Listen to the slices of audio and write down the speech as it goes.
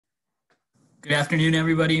Good afternoon,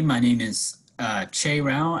 everybody. My name is Che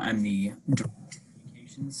Rao. I'm the Director of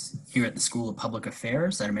Communications here at the School of Public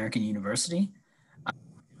Affairs at American University. I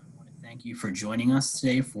want to thank you for joining us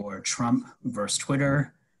today for Trump versus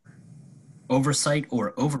Twitter, Oversight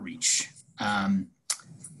or Overreach.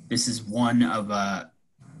 This is one of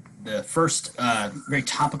the first very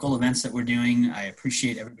topical events that we're doing. I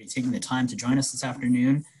appreciate everybody taking the time to join us this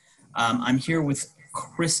afternoon. I'm here with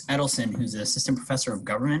Chris Edelson, who's an assistant professor of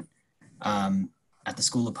government at the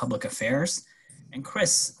School of Public Affairs. And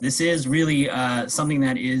Chris, this is really something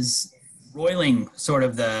that is roiling sort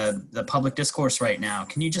of the public discourse right now.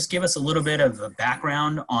 Can you just give us a little bit of a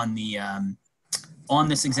background on the on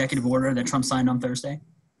this executive order that Trump signed on Thursday?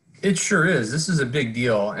 It sure is. This is a big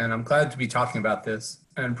deal, and I'm glad to be talking about this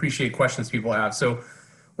and appreciate questions people have. So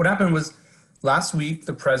what happened was last week,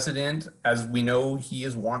 the president, as we know he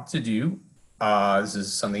is wont to do, this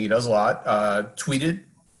is something he does a lot, tweeted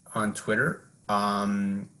on Twitter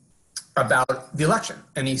about the election.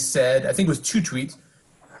 And he said, I think it was two tweets,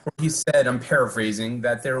 where he said, I'm paraphrasing,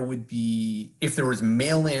 that there would be, if there was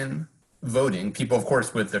mail-in voting, people, of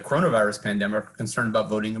course, with the coronavirus pandemic are concerned about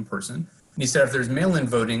voting in person. And he said, if there's mail-in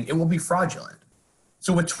voting, it will be fraudulent.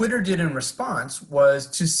 So what Twitter did in response was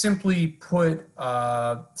to simply put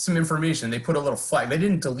some information. They put a little flag. They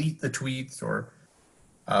didn't delete the tweets or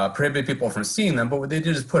prohibit people from seeing them, but what they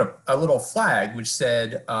did is put a little flag which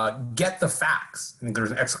said, get the facts. I think there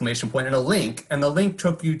was an exclamation point and a link, and the link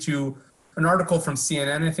took you to an article from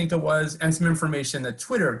CNN, I think it was, and some information that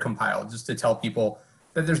Twitter had compiled just to tell people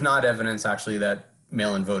that there's not evidence actually that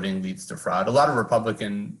mail-in voting leads to fraud. A lot of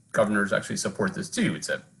Republican governors actually support this too. It's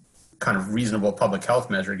a kind of reasonable public health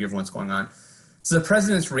measure given what's going on. So the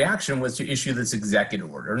president's reaction was to issue this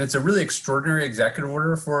executive order, and it's a really extraordinary executive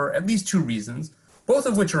order for at least two reasons, both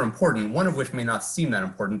of which are important, one of which may not seem that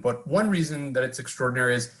important, but one reason that it's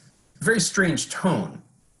extraordinary is a very strange tone.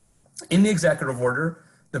 In the executive order,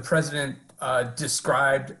 the president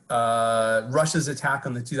described Russia's attack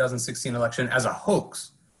on the 2016 election as a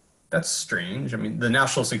hoax. That's strange. I mean, the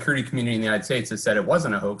national security community in the United States has said it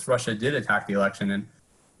wasn't a hoax. Russia did attack the election and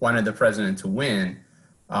wanted the president to win.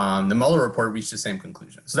 The Mueller report reached the same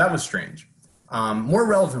conclusion. So that was strange. More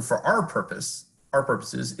relevant for our purposes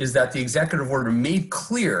is that the executive order made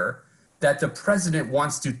clear that the president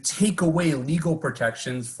wants to take away legal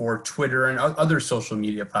protections for Twitter and other social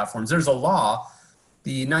media platforms. There's a law,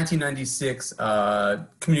 the 1996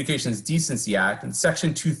 Communications Decency Act, and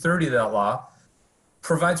Section 230 of that law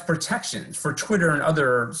provides protections for Twitter and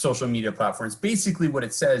other social media platforms. Basically what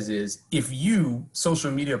it says is if you, social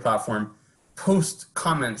media platform, post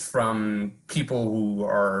comments from people who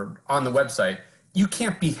are on the website, you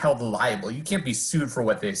can't be held liable. You can't be sued for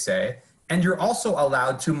what they say. And you're also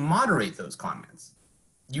allowed to moderate those comments.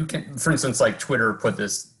 You can, for instance, like Twitter put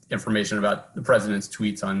this information about the president's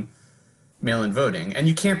tweets on mail-in voting, and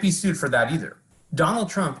you can't be sued for that either. Donald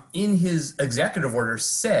Trump, in his executive order,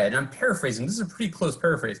 said, I'm paraphrasing, this is a pretty close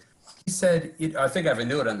paraphrase. He said, I think I have a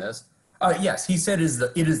note on this. Yes, he said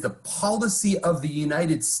it is the policy of the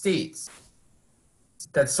United States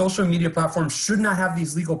that social media platforms should not have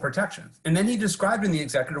these legal protections. And then he described in the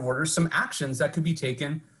executive order some actions that could be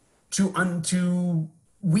taken to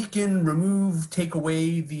weaken, remove, take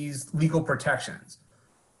away these legal protections.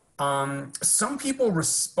 Some people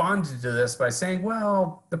responded to this by saying,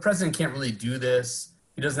 well, the president can't really do this.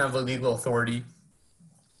 He doesn't have the legal authority.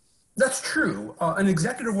 That's true. An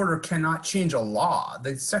executive order cannot change a law.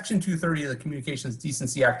 The Section 230 of the Communications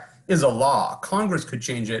Decency Act is a law. Congress could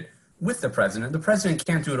change it with the president. The president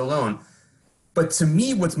can't do it alone. But to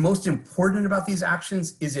me, what's most important about these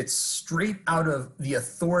actions is it's straight out of the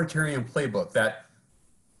authoritarian playbook that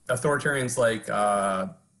authoritarians like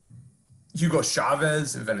Hugo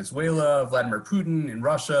Chavez in Venezuela, Vladimir Putin in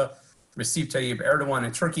Russia, Recep Tayyip Erdogan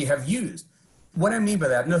in Turkey have used. What I mean by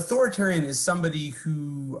that, an authoritarian is somebody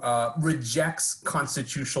who rejects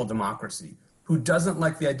constitutional democracy, who doesn't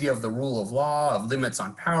like the idea of the rule of law, of limits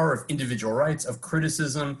on power, of individual rights, of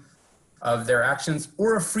criticism of their actions,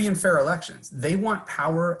 or of free and fair elections. They want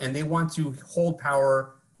power, and they want to hold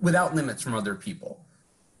power without limits from other people.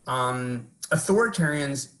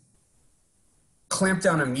 Authoritarians clamp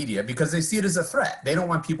down on media because they see it as a threat. They don't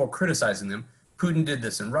want people criticizing them. Putin did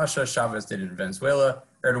this in Russia, Chavez did it in Venezuela,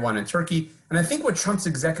 Erdogan in Turkey. And I think what Trump's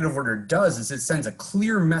executive order does is it sends a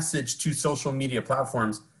clear message to social media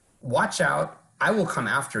platforms, watch out, I will come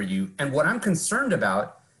after you. And what I'm concerned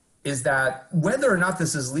about is that whether or not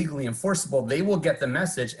this is legally enforceable, they will get the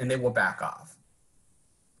message and they will back off.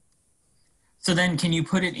 So then can you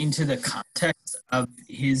put it into the context of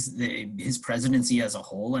his presidency as a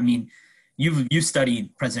whole? I mean, you've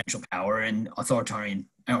studied presidential power and authoritarian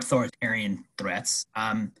authoritarian threats.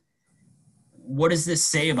 What does this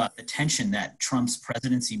say about the tension that Trump's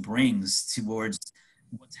presidency brings towards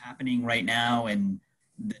what's happening right now and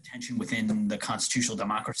the tension within the constitutional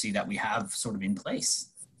democracy that we have sort of in place?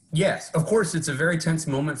 Yes, of course, it's a very tense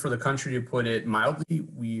moment for the country, to put it mildly.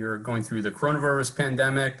 We are going through the coronavirus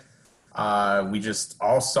pandemic. We just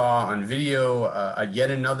all saw on video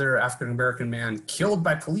yet another African-American man killed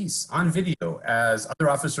by police on video as other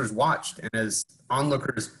officers watched and as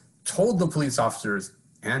onlookers told the police officers,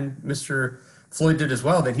 and Mr. Floyd did as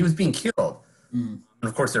well, that he was being killed. And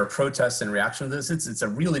of course, there are protests in reaction to this. It's a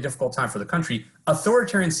really difficult time for the country.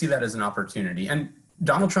 Authoritarians see that as an opportunity. And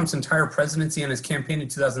Donald Trump's entire presidency and his campaign in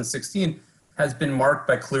 2016 has been marked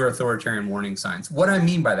by clear authoritarian warning signs. What I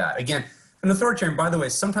mean by that, again, an authoritarian, by the way,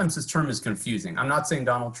 sometimes this term is confusing. I'm not saying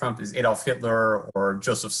Donald Trump is Adolf Hitler or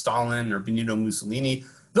Joseph Stalin or Benito Mussolini.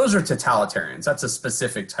 Those are totalitarians. That's a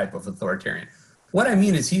specific type of authoritarian. What I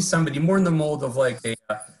mean is he's somebody more in the mold of like a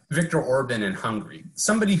Viktor Orban in Hungary,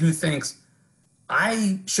 somebody who thinks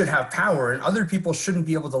I should have power and other people shouldn't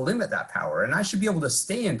be able to limit that power, and I should be able to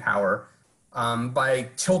stay in power by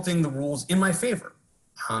tilting the rules in my favor.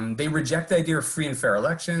 They reject the idea of free and fair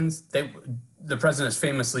elections. The president has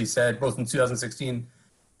famously said, both in 2016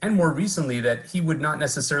 and more recently, that he would not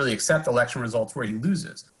necessarily accept election results where he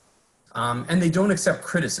loses. And they don't accept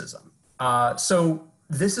criticism. So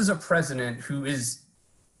this is a president who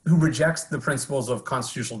rejects the principles of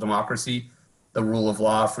constitutional democracy, the rule of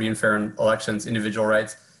law, free and fair elections, individual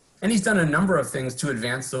rights. And he's done a number of things to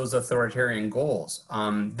advance those authoritarian goals.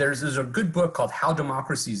 There's a good book called How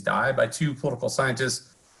Democracies Die by two political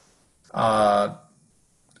scientists,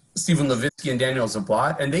 Stephen Levitsky and Daniel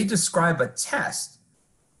Zablat, and they describe a test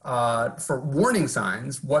for warning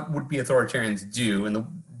signs, what would-be authoritarians do, and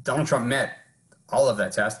Donald Trump met all of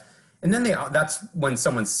that test. And then that's when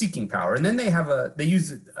someone's seeking power. And then they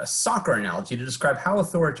use a soccer analogy to describe how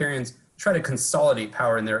authoritarians try to consolidate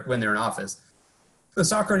power when they're in office. The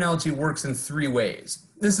soccer analogy works in three ways.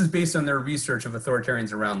 This is based on their research of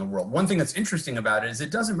authoritarians around the world. One thing that's interesting about it is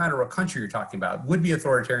it doesn't matter what country you're talking about. Would-be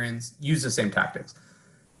authoritarians use the same tactics.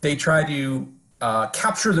 They try to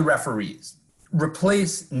capture the referees,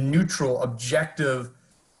 replace neutral, objective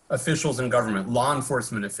officials in government, law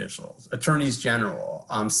enforcement officials, attorneys general,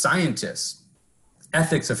 scientists,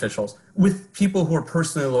 ethics officials, with people who are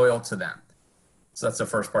personally loyal to them. So that's the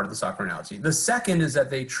first part of the soccer analogy. The second is that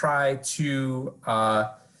they try to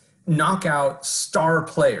knock out star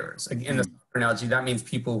players. In the soccer analogy, that means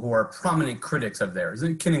people who are prominent critics of theirs.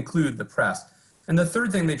 It can include the press. And the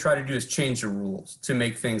third thing they try to do is change the rules to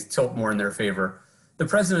make things tilt more in their favor. The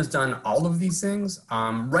president has done all of these things.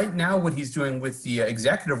 Right now, what he's doing with the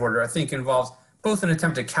executive order, I think, involves both an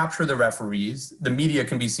attempt to capture the referees. The media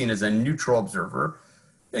can be seen as a neutral observer.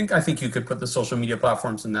 And I think you could put the social media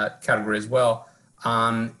platforms in that category as well.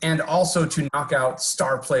 And also to knock out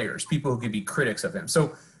star players, people who could be critics of him.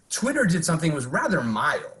 So Twitter did something that was rather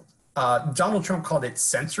mild. Donald Trump called it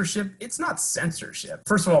censorship. It's not censorship.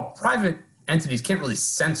 First of all, private entities can't really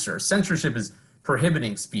censor. Censorship is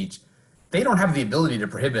prohibiting speech. They don't have the ability to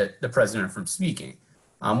prohibit the president from speaking.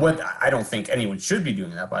 I don't think anyone should be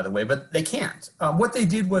doing that, by the way, but they can't. What they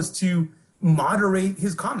did was to moderate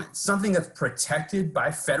his comments, something that's protected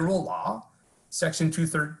by federal law, Section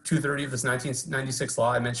 230 of this 1996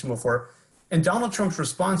 law I mentioned before. And Donald Trump's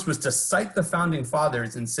response was to cite the founding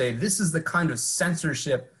fathers and say, this is the kind of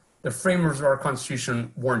censorship the framers of our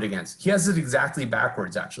Constitution warned against. He has it exactly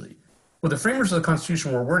backwards, actually. What the framers of the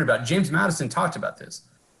Constitution were worried about, James Madison talked about this.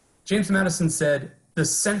 James Madison said, the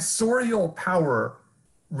censorial power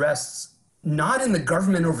rests not in the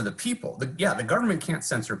government over the people. The government can't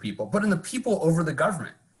censor people, but in the people over the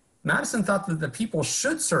government. Madison thought that the people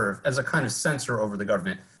should serve as a kind of censor over the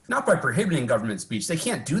government, not by prohibiting government speech. They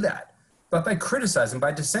can't do that, but by criticizing,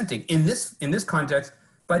 by dissenting. In this context,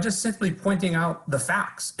 by just simply pointing out the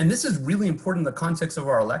facts. And this is really important in the context of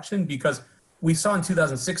our election, because we saw in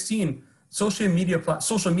 2016, social media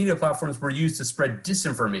platforms were used to spread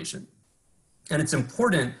disinformation. And it's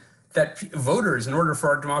important that voters, in order for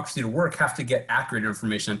our democracy to work, have to get accurate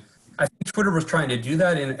information. I think Twitter was trying to do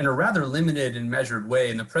that in a rather limited and measured way.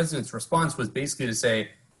 And the president's response was basically to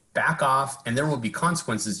say, back off and there will be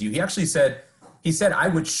consequences to you. He actually said, I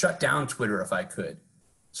would shut down Twitter if I could.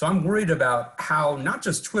 So I'm worried about how not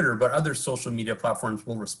just Twitter, but other social media platforms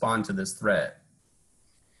will respond to this threat.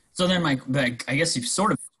 So then, Mike, I guess you've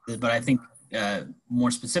sort of, but I think more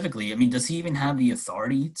specifically, I mean, does he even have the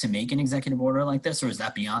authority to make an executive order like this, or is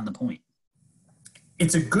that beyond the point?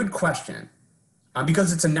 It's a good question.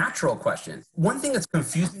 Because it's a natural question. One thing that's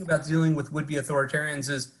confusing about dealing with would-be authoritarians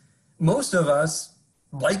is most of us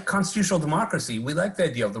like constitutional democracy. We like the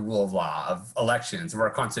idea of the rule of law, of elections, of our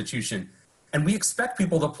Constitution, and we expect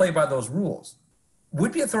people to play by those rules.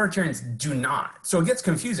 Would-be authoritarians do not. So it gets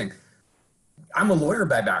confusing. I'm a lawyer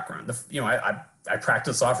by background. I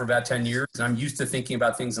practiced law for about 10 years, and I'm used to thinking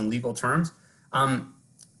about things in legal terms.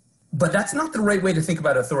 But that's not the right way to think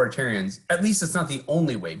about authoritarians. At least it's not the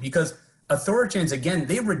only way, because authoritarians, again,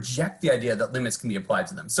 they reject the idea that limits can be applied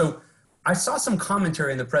to them. So I saw some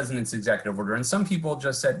commentary in the president's executive order, and some people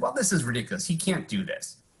just said, well, this is ridiculous. He can't do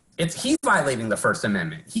this. He's violating the First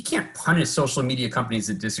Amendment. He can't punish social media companies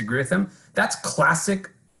that disagree with him. That's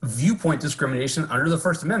classic viewpoint discrimination under the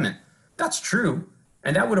First Amendment. That's true.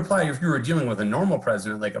 And that would apply if you were dealing with a normal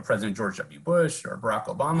president, like a President George W. Bush or Barack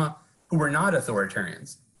Obama, who were not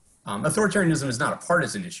authoritarians. Authoritarianism is not a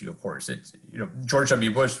partisan issue, of course. George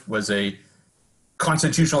W. Bush was a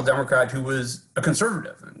constitutional Democrat who was a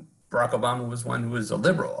conservative, and Barack Obama was one who was a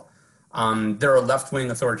liberal. There are left-wing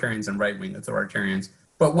authoritarians and right-wing authoritarians.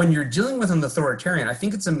 But when you're dealing with an authoritarian, I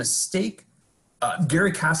think it's a mistake.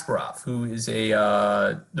 Garry Kasparov, who is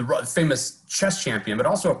the famous chess champion, but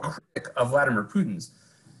also a critic of Vladimir Putin's,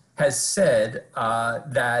 has said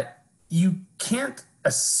that you can't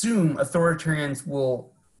assume authoritarians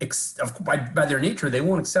will, by their nature, they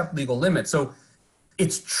won't accept legal limits. So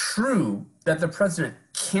it's true that the president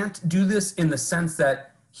can't do this in the sense that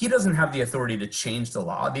he doesn't have the authority to change the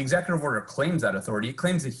law. The executive order claims that authority. It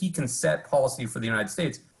claims that he can set policy for the United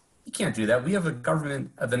States. He can't do that. We have a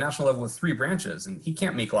government at the national level with 3 branches, and he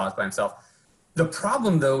can't make laws by himself. The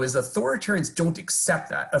problem, though, is authoritarians don't accept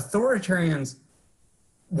that. Authoritarians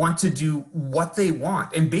want to do what they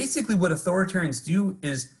want. And basically what authoritarians do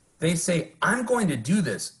is they say, I'm going to do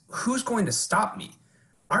this. Who's going to stop me?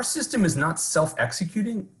 Our system is not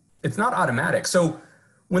self-executing. It's not automatic. So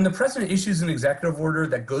when the president issues an executive order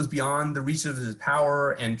that goes beyond the reach of his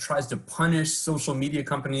power and tries to punish social media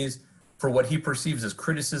companies for what he perceives as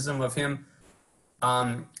criticism of him,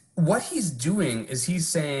 what he's doing is he's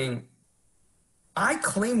saying, I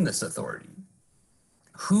claim this authority.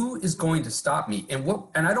 Who is going to stop me?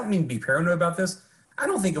 And I don't mean to be paranoid about this. I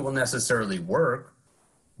don't think it will necessarily work.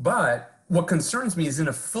 But what concerns me is in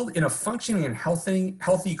a functioning and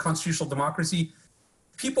healthy constitutional democracy,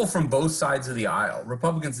 people from both sides of the aisle,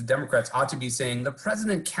 Republicans and Democrats, ought to be saying the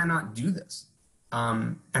president cannot do this.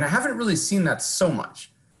 And I haven't really seen that so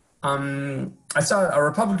much. I saw a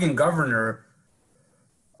Republican governor,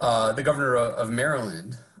 the governor of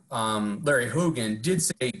Maryland, Larry Hogan,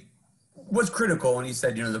 was critical, and he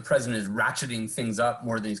said, the president is ratcheting things up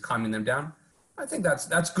more than he's calming them down. I think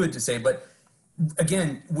that's good to say, but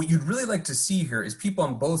again, what you'd really like to see here is people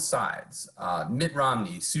on both sides, Mitt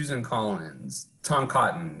Romney, Susan Collins, Tom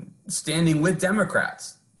Cotton, standing with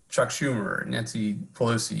Democrats, Chuck Schumer, Nancy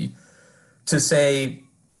Pelosi, to say,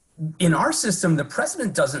 in our system, the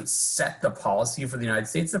president doesn't set the policy for the United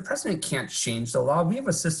States. The president can't change the law. We have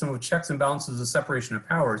a system of checks and balances of separation of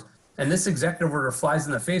powers, and this executive order flies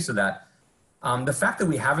in the face of that. The fact that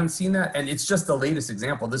we haven't seen that, and it's just the latest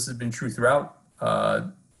example, this has been true throughout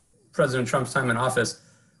President Trump's time in office,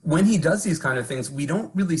 when he does these kind of things, we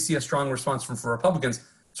don't really see a strong response from Republicans.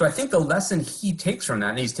 So I think the lesson he takes from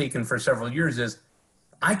that, and he's taken for several years, is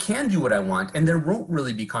I can do what I want, and there won't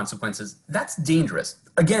really be consequences. That's dangerous.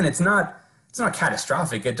 Again, it's not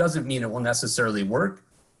catastrophic. It doesn't mean it will necessarily work,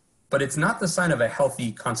 but it's not the sign of a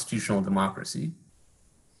healthy constitutional democracy.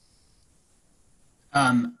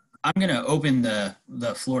 I'm going to open the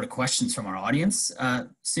floor to questions from our audience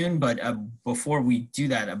soon, but before we do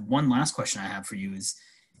that, one last question I have for you is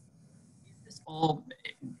this all,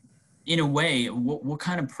 in a way, what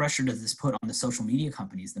kind of pressure does this put on the social media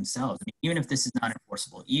companies themselves? I mean, even if this is not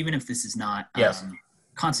enforceable, even if this is not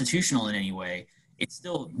constitutional in any way, it's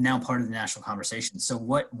still now part of the national conversation. So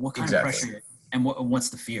what kind of pressure and what's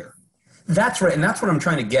the fear? That's right, and that's what I'm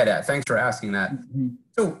trying to get at. Thanks for asking that. Mm-hmm.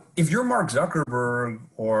 So if you're Mark Zuckerberg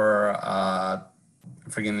or I'm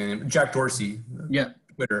forgetting the name, Jack Dorsey,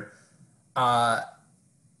 Twitter,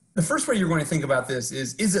 the first way you're going to think about this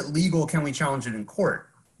is it legal? Can we challenge it in court?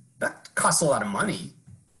 That costs a lot of money,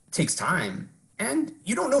 takes time, and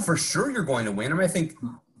you don't know for sure you're going to win. I mean, I think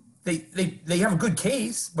they have a good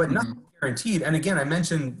case, but nothing guaranteed. And again, I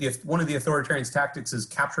mentioned if one of the authoritarians' tactics is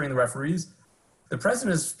capturing the referees. The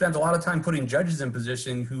president has spent a lot of time putting judges in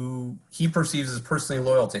position who he perceives as personally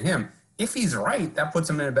loyal to him. If he's right, that puts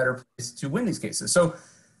him in a better place to win these cases. So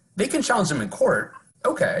they can challenge him in court.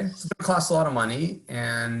 Okay, it's going to cost a lot of money,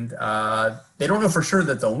 and they don't know for sure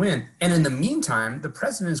that they'll win. And in the meantime, the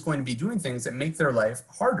president is going to be doing things that make their life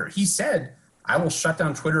harder. He said, I will shut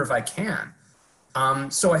down Twitter if I can.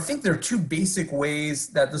 So I think there are two basic ways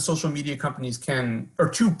that the social media companies can, or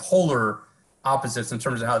two polar opposites in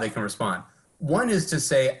terms of how they can respond. One is to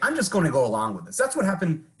say, I'm just going to go along with this. That's what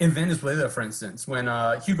happened in Venezuela, for instance, when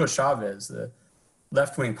Hugo Chavez, the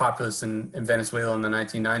left-wing populist in Venezuela in the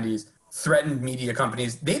 1990s, threatened media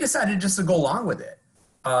companies. They decided just to go along with it.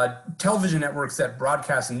 Television networks that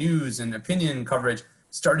broadcast news and opinion coverage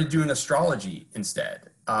started doing astrology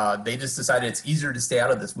instead. They just decided it's easier to stay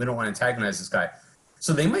out of this. We don't want to antagonize this guy.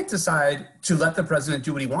 So they might decide to let the president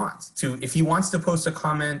do what he wants. If he wants to post a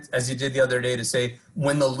comment, as he did the other day, to say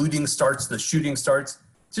when the looting starts, the shooting starts,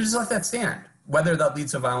 to just let that stand, whether that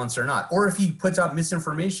leads to violence or not. Or if he puts out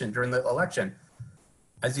misinformation during the election,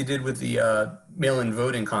 as he did with the mail-in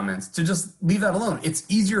voting comments, to just leave that alone. It's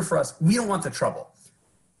easier for us. We don't want the trouble.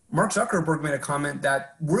 Mark Zuckerberg made a comment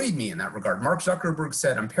that worried me in that regard. Mark Zuckerberg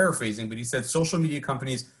said, I'm paraphrasing, but he said social media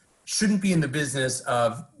companies shouldn't be in the business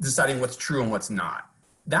of deciding what's true and what's not.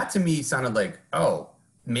 That to me sounded like, oh,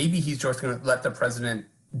 maybe he's just going to let the president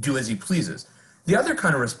do as he pleases. The other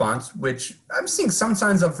kind of response, which I'm seeing some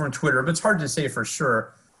signs of from Twitter, but it's hard to say for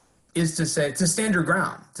sure, is to say, to stand your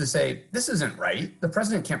ground, to say, this isn't right. The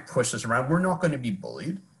president can't push us around. We're not going to be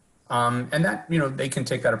bullied. And that, they can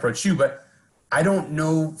take that approach too, but I don't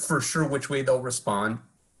know for sure which way they'll respond.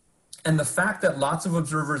 And the fact that lots of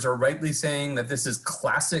observers are rightly saying that this is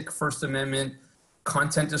classic First Amendment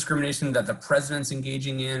content discrimination that the president's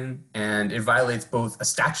engaging in, and it violates both a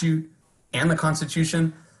statute and the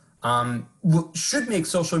Constitution, should make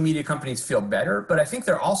social media companies feel better. But I think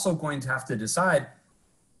they're also going to have to decide,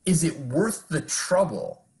 is it worth the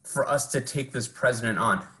trouble for us to take this president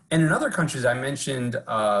on? And in other countries, I mentioned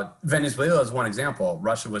Venezuela as one example.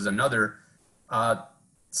 Russia was another.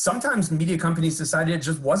 Sometimes media companies decided it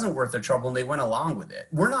just wasn't worth the trouble and they went along with it.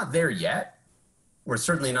 We're not there yet. We're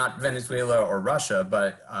certainly not Venezuela or Russia,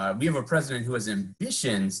 but we have a president who has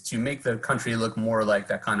ambitions to make the country look more like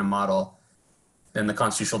that kind of model than the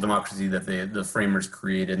constitutional democracy that the framers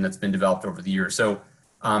created and that's been developed over the years. So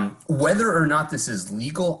whether or not this is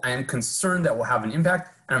legal, I am concerned that will have an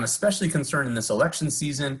impact. And I'm especially concerned in this election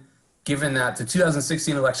season, given that the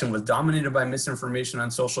 2016 election was dominated by misinformation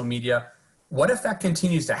on social media. What if that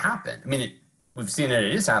continues to happen? I mean, we've seen it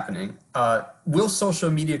is happening. Will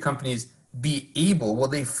social media companies will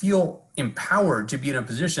they feel empowered to be in a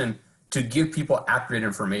position to give people accurate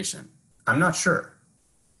information? I'm not sure.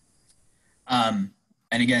 And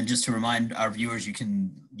again, just to remind our viewers, you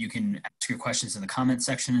can ask your questions in the comments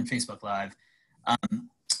section in Facebook Live.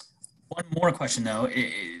 One more question though.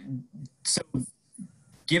 So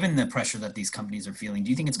given the pressure that these companies are feeling, do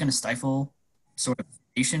you think it's going to stifle sort of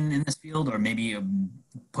innovation in this field, or maybe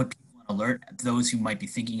put people on alert, those who might be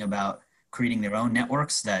thinking about creating their own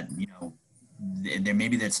networks that,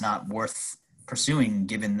 maybe that's not worth pursuing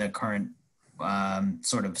given the current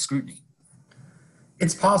sort of scrutiny?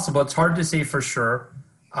 It's possible. It's hard to say for sure.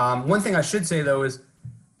 One thing I should say, though, is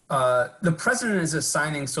the president is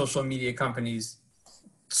assigning social media companies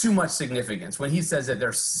too much significance. When he says that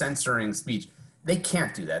they're censoring speech, they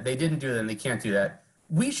can't do that. They didn't do that, and they can't do that.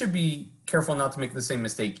 We should be careful not to make the same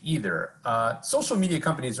mistake either. Social media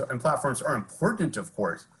companies and platforms are important, of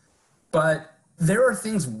course, but there are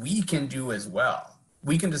things we can do as well.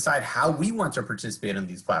 We can decide how we want to participate in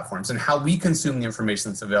these platforms and how we consume the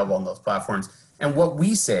information that's available on those platforms and what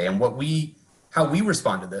we say and how we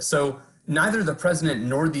respond to this. So neither the president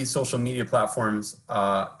nor these social media platforms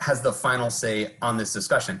has the final say on this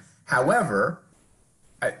discussion. However,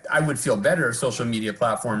 I would feel better if social media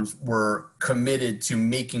platforms were committed to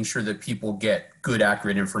making sure that people get good,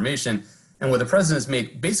 accurate information. And what the president has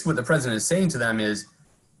made, basically what the president is saying to them is,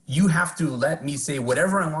 you have to let me say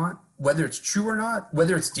whatever I want, whether it's true or not,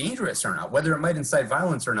 whether it's dangerous or not, whether it might incite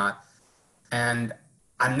violence or not. And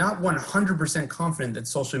I'm not 100% confident that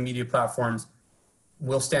social media platforms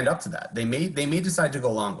will stand up to that. They may decide to go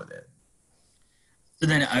along with it. So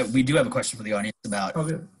then we do have a question for the audience about,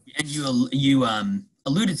 and you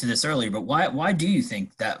alluded to this earlier, but why do you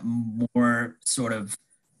think that more sort of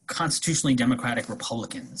constitutionally democratic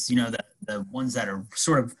Republicans, the ones that are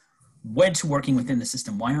sort of wed to working within the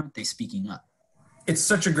system, why aren't they speaking up? It's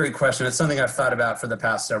such a great question. It's something I've thought about for the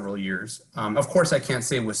past several years. Of course, I can't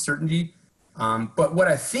say with certainty, but what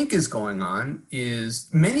I think is going on is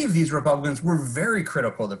many of these Republicans were very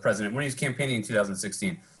critical of the president when he was campaigning in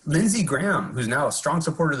 2016. Lindsey Graham, who's now a strong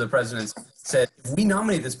supporter of the president, said, if we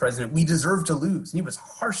nominate this president, we deserve to lose. And he was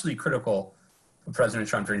harshly critical of President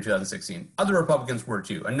Trump during 2016. Other Republicans were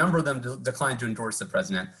too. A number of them declined to endorse the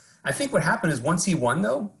president. I think what happened is once he won,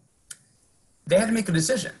 though, they had to make a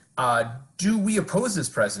decision. Do we oppose this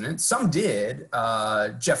president? Some did.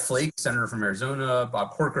 Jeff Flake, senator from Arizona, Bob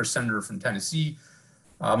Corker, senator from Tennessee,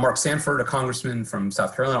 Mark Sanford, a congressman from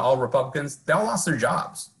South Carolina, all Republicans. They all lost their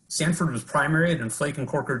jobs. Sanford was primaried and Flake and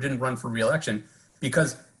Corker didn't run for re-election,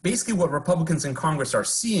 because basically what Republicans in Congress are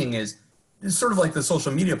seeing is sort of like the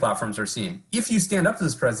social media platforms are seeing. If you stand up to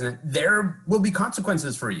this president, there will be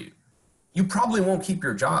consequences for you. You probably won't keep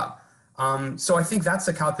your job. So I think that's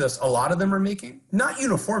the calculus a lot of them are making. Not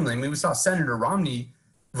uniformly. I mean, we saw Senator Romney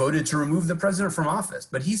voted to remove the president from office,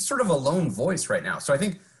 but he's sort of a lone voice right now. So I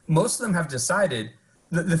think most of them have decided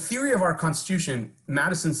that the theory of our Constitution,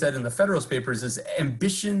 Madison said in the Federalist Papers, is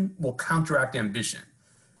ambition will counteract ambition.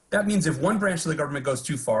 That means if one branch of the government goes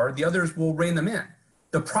too far, the others will rein them in.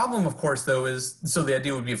 The problem, of course, though, is, so the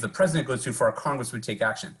idea would be if the president goes too far, Congress would take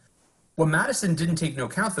action. What Madison didn't take into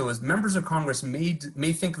account, though, is members of Congress may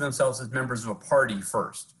think of themselves as members of a party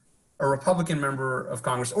first. A Republican member of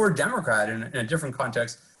Congress or a Democrat in a different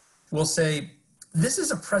context will say, this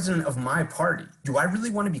is a president of my party. Do I really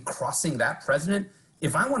want to be crossing that president?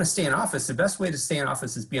 If I want to stay in office, the best way to stay in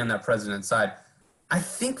office is be on that president's side. I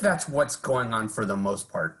think that's what's going on for the most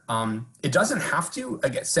part. It doesn't have to.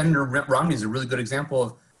 Again, Senator Romney is a really good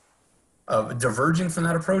example of diverging from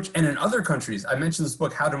that approach. And in other countries, I mentioned this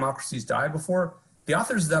book, How Democracies Die, before. The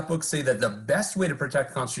authors of that book say that the best way to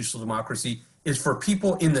protect constitutional democracy is for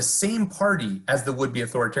people in the same party as the would-be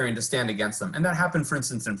authoritarian to stand against them. And that happened, for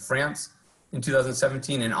instance, in France in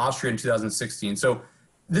 2017, in Austria in 2016. So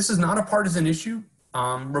this is not a partisan issue.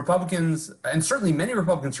 Republicans, and certainly many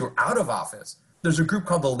Republicans who are out of office, there's a group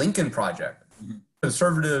called the Lincoln Project,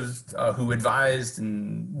 conservatives who advised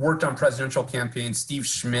and worked on presidential campaigns, Steve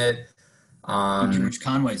Schmidt. George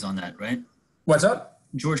Conway's on that, right? What's up?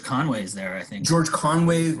 George Conway's there, I think. George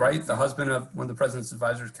Conway, right? The husband of one of the president's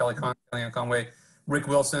advisors, Kellyanne Conway, Rick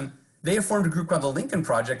Wilson. They have formed a group called the Lincoln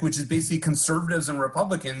Project, which is basically conservatives and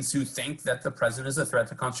Republicans who think that the president is a threat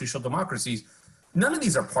to constitutional democracies. None of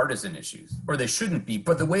these are partisan issues, or they shouldn't be.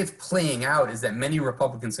 But the way it's playing out is that many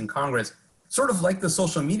Republicans in Congress, sort of like the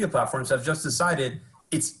social media platforms, have just decided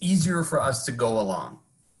it's easier for us to go along.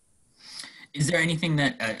 Is there anything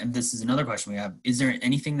that, and this is another question we have, is there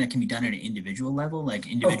anything that can be done at an individual level, like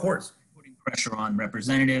individual, of course, putting pressure on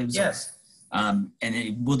representatives? Yes.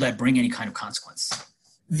 Will that bring any kind of consequence?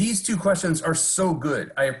 These two questions are so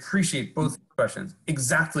good. I appreciate both questions.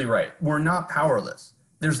 Exactly right. We're not powerless.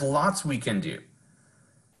 There's lots we can do.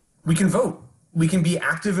 We can vote. We can be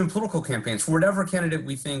active in political campaigns for whatever candidate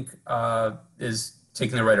we think is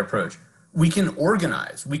taking the right approach. We can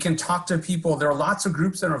organize. We can talk to people. There are lots of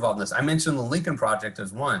groups that are involved in this. I mentioned the Lincoln Project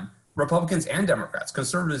as one. Republicans and Democrats,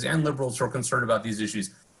 conservatives and liberals who are concerned about these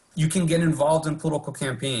issues. You can get involved in political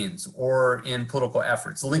campaigns or in political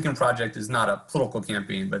efforts. The Lincoln Project is not a political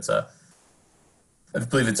campaign, but I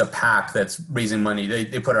believe it's a PAC that's raising money.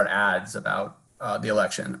 They put out ads about the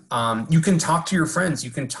election. You can talk to your friends.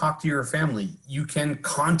 You can talk to your family. You can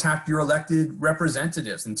contact your elected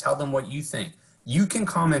representatives and tell them what you think. You can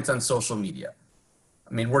comment on social media.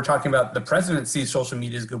 I mean, we're talking about the president sees social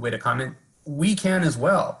media as a good way to comment. We can as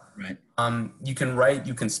well. Right. You can write,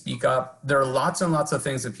 you can speak up. There are lots and lots of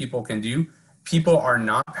things that people can do. People are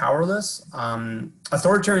not powerless.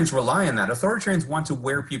 Authoritarians rely on that. Authoritarians want to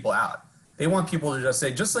wear people out. They want people to just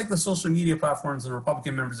say, just like the social media platforms and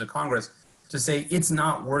Republican members of Congress, to say it's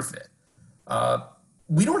not worth it.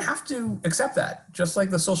 We don't have to accept that. Just like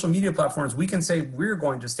the social media platforms, we can say we're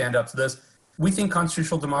going to stand up to this. We think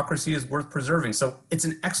constitutional democracy is worth preserving. So it's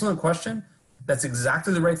an excellent question. That's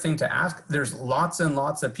exactly the right thing to ask. There's lots and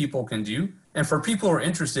lots that people can do. And for people who are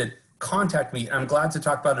interested, contact me. I'm glad to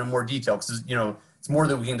talk about it in more detail because, you know, it's more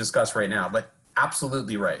that we can discuss right now, but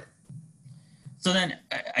absolutely right. So then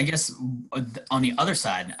I guess on the other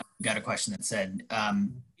side, I got a question that said,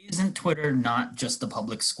 isn't Twitter not just the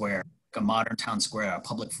public square, like a modern town square, a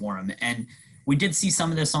public forum? And we did see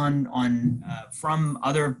some of this from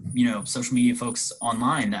other, social media folks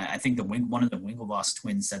online. I think one of the Winklevoss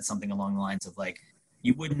twins said something along the lines of like,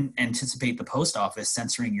 you wouldn't anticipate the post office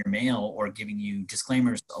censoring your mail or giving you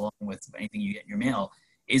disclaimers along with anything you get in your mail.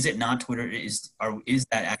 Is it not Twitter? Is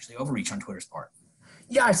that actually overreach on Twitter's part?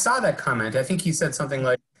 Yeah, I saw that comment. I think he said something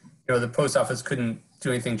like, the post office couldn't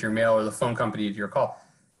do anything to your mail or the phone company to your call.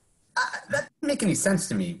 That doesn't make any sense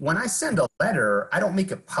to me. When I send a letter, I don't make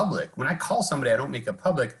it public. When I call somebody, I don't make it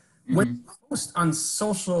public. Mm-hmm. When you post on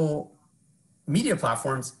social media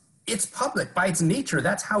platforms, it's public. By its nature,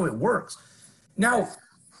 that's how it works. Now,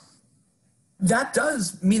 that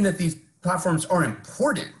does mean that these platforms are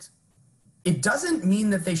important. It doesn't mean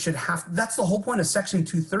that they should have, that's the whole point of Section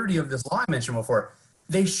 230 of this law I mentioned before.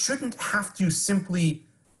 They shouldn't have to simply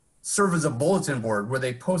serve as a bulletin board where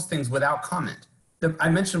they post things without comment. I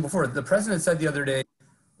mentioned before, the president said the other day,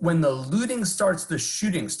 when the looting starts, the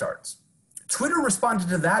shooting starts. Twitter responded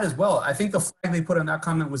to that as well. I think the flag they put on that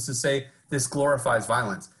comment was to say this glorifies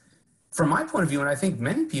violence. from my point of view, and I think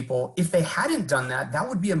many people, if they hadn't done that, that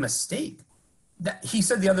would be a mistake. He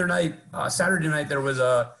said the other night, Saturday night,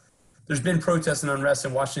 there's been protests and unrest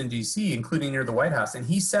in Washington, D.C., including near the White House. And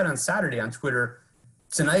he said on Saturday on Twitter,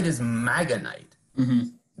 tonight is MAGA night. Mm-hmm.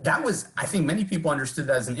 That was, I think many people understood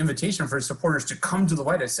that as an invitation for his supporters to come to the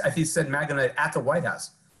White House. I think he said MAGA night at the White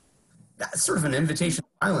House. That's sort of an invitation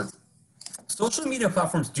to violence. Social media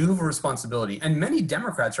platforms do have a responsibility, and many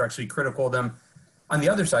Democrats are actually critical of them. On the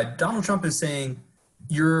other side, Donald Trump is saying,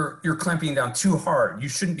 you're clamping down too hard. You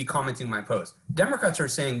shouldn't be commenting my post. Democrats are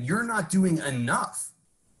saying, you're not doing enough.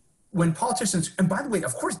 When politicians, and by the way,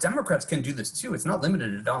 of course, Democrats can do this too. It's not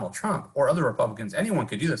limited to Donald Trump or other Republicans. Anyone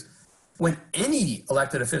could do this. When any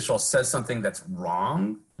elected official says something that's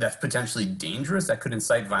wrong, that's potentially dangerous, that could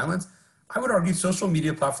incite violence, I would argue social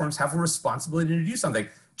media platforms have a responsibility to do something,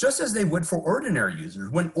 just as they would for ordinary users.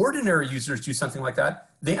 When ordinary users do something like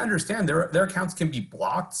that, they understand their accounts can be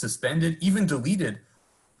blocked, suspended, even deleted.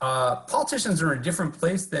 Politicians are in a different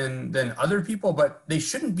place than other people, but they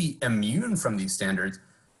shouldn't be immune from these standards.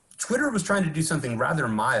 Twitter was trying to do something rather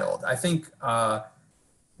mild. I think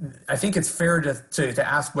it's fair to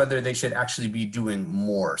ask whether they should actually be doing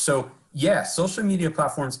more. So yes, social media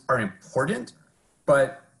platforms are important,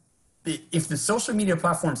 but if the social media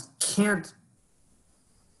platforms can't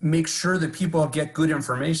make sure that people get good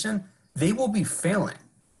information, they will be failing.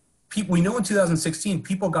 We know in 2016,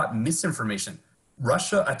 people got misinformation.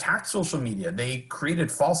 Russia attacked social media. They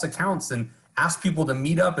created false accounts and asked people to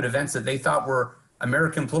meet up at events that they thought were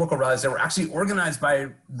American political rallies that were actually organized by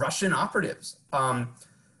Russian operatives.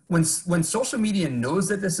 When social media knows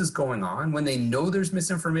that this is going on, when they know there's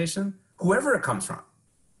misinformation, whoever it comes from,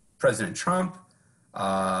 President Trump,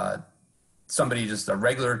 somebody just a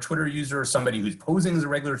regular Twitter user, somebody who's posing as a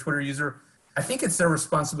regular Twitter user, I think it's their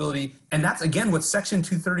responsibility. And that's, again, what Section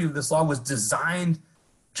 230 of this law was designed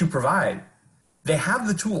to provide. They have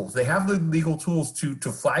the tools. They have the legal tools to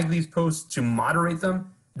flag these posts, to moderate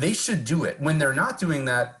them. They should do it. When they're not doing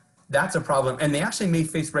that, that's a problem. And they actually may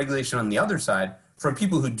face regulation on the other side from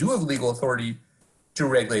people who do have legal authority to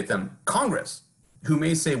regulate them. Congress, who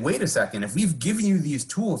may say, wait a second, if we've given you these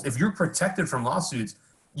tools, if you're protected from lawsuits,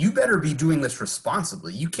 you better be doing this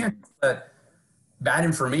responsibly. You can't let bad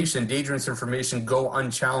information, dangerous information go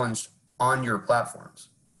unchallenged on your platforms.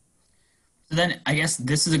 So then I guess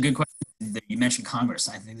this is a good question. You mentioned Congress.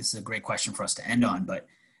 I think this is a great question for us to end on, but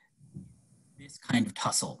this kind of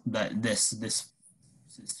tussle, this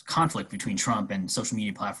conflict between Trump and social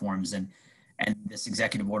media platforms and this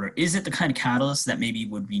executive order, is it the kind of catalyst that maybe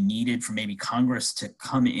would be needed for maybe Congress to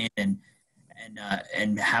come in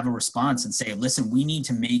and have a response and say, listen, we need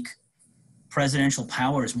to make presidential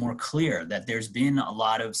powers more clear, that there's been a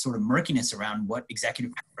lot of sort of murkiness around what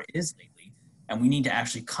executive power is lately, and we need to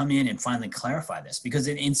actually come in and finally clarify this, because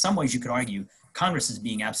in some ways you could argue Congress is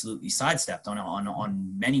being absolutely sidestepped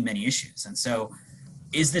on many, many issues. And so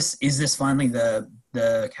is this finally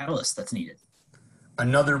the catalyst that's needed?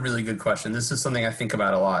 Another really good question. This is something I think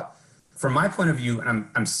about a lot. From my point of view, and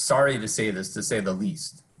I'm sorry to say this, to say the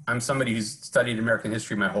least, I'm somebody who's studied American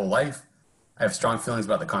history my whole life. I have strong feelings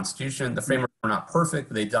about the Constitution. The framers were not perfect,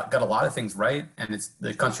 but they got a lot of things right, and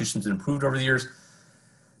the Constitution's been improved over the years.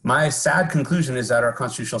 My sad conclusion is that our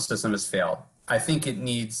constitutional system has failed. I think it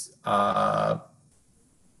needs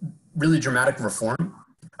really dramatic reform.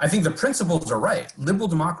 I think the principles are right. Liberal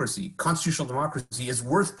democracy, constitutional democracy is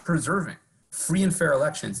worth preserving. Free and fair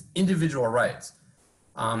elections, individual rights,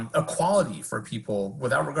 equality for people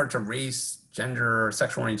without regard to race, gender, or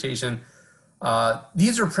sexual orientation.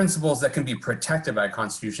 These are principles that can be protected by a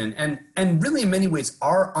constitution and really in many ways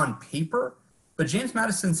are on paper. But James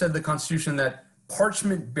Madison said in the Constitution that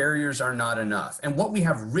parchment barriers are not enough. And what we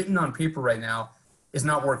have written on paper right now is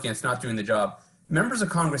not working. It's not doing the job. Members of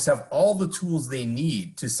Congress have all the tools they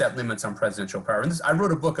need to set limits on presidential power. And I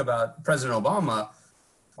wrote a book about President Obama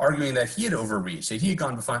arguing that he had overreached, that he had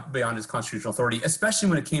gone beyond his constitutional authority, especially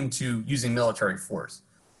when it came to using military force.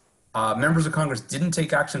 Members of Congress didn't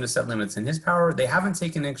take action to set limits in his power. They haven't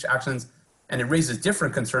taken actions, and it raises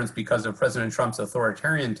different concerns because of President Trump's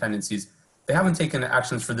authoritarian tendencies. They haven't taken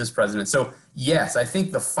actions for this president. So yes, I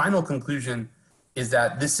think the final conclusion is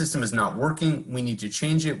that this system is not working. We need to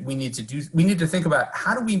change it. We need to think about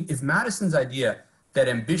if Madison's idea that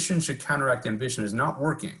ambition should counteract ambition is not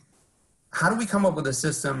working, how do we come up with a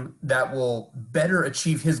system that will better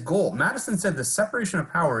achieve his goal? Madison said the separation of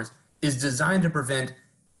powers is designed to prevent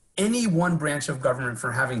any one branch of government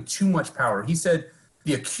from having too much power. He said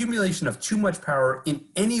the accumulation of too much power in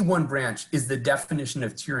any one branch is the definition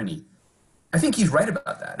of tyranny. I think he's right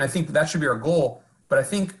about that. And I think that should be our goal. But I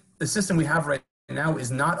think the system we have right now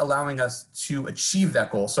is not allowing us to achieve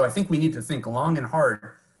that goal. So I think we need to think long and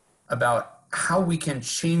hard about how we can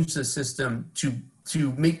change the system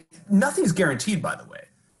to make, nothing's guaranteed, by the way.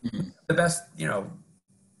 Mm-hmm. The best,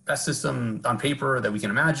 best system on paper that we can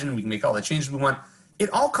imagine, we can make all the changes we want. It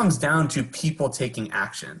all comes down to people taking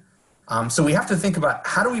action. So we have to think about,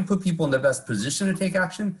 how do we put people in the best position to take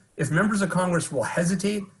action? If members of Congress will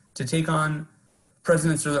hesitate to take on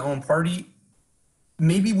presidents of their own party,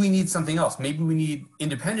 maybe we need something else. Maybe we need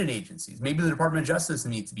independent agencies. Maybe the Department of Justice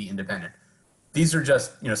needs to be independent. These are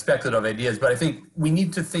just speculative ideas, but I think we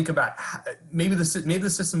need to think about maybe the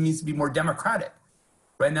system needs to be more democratic.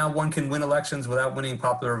 Right now, one can win elections without winning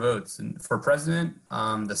popular votes. And for president,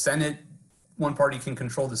 the Senate, one party can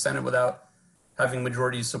control the Senate without having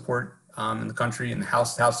majority support in the country. And the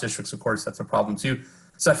House districts, of course, that's a problem too.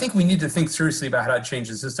 So I think we need to think seriously about how to change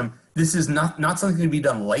the system. This is not something to be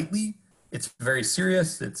done lightly. It's very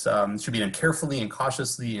serious. It should be done carefully and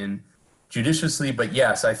cautiously and judiciously. But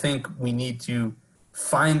yes, I think we need to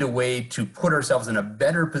find a way to put ourselves in a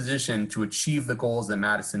better position to achieve the goals that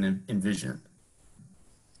Madison envisioned.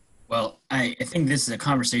 Well, I think this is a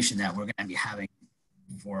conversation that we're going to be having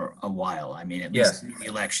for a while. I mean, at least through the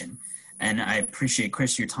election. And I appreciate,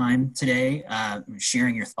 Chris, your time today,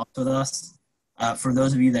 sharing your thoughts with us. For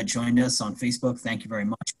those of you that joined us on Facebook, thank you very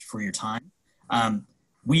much for your time.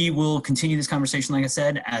 We will continue this conversation, like I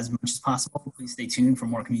said, as much as possible. Please stay tuned for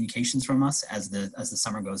more communications from us as the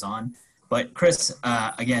summer goes on. But Chris,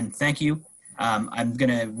 again, thank you. We're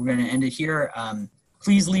gonna end it here.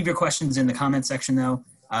 Please leave your questions in the comment section, though,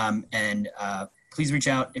 and please reach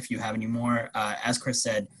out if you have any more. As Chris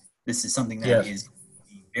said, this is something that is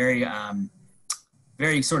very,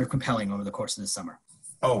 very sort of compelling over the course of the summer.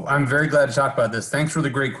 Oh, I'm very glad to talk about this. Thanks for the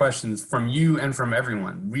great questions from you and from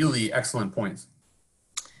everyone. Really excellent points.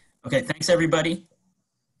 Okay, thanks everybody.